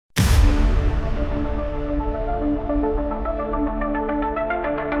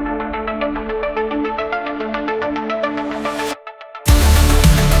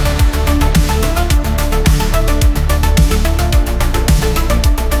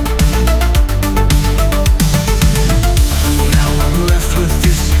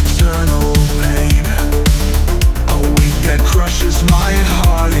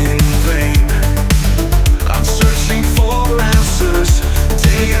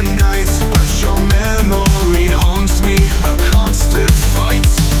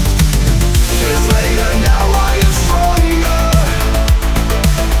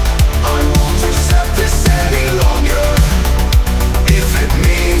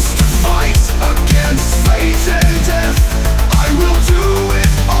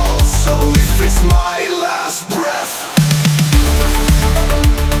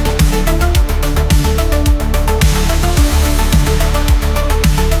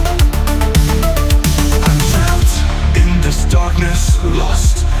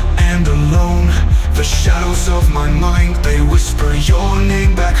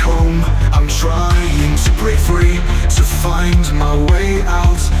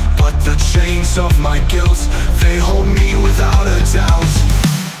memories of my guilt, they hold me without a doubt.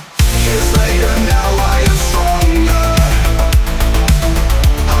 Years later, now I am stronger.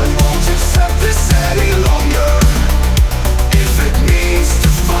 I won't accept this any longer. If it means to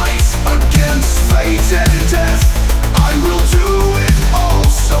fight against fate and death, I will do it all,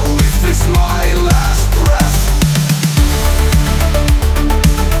 so if it's my last breath.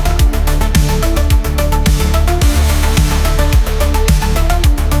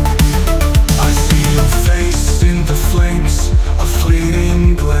 I see your face in the flames, a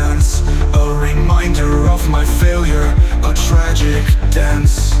fleeting glance, a reminder of my failure, a tragic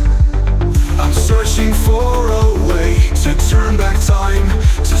dance. I'm searching for a way to turn back time,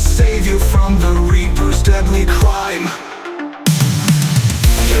 to save you from the Reaper's deadly crime.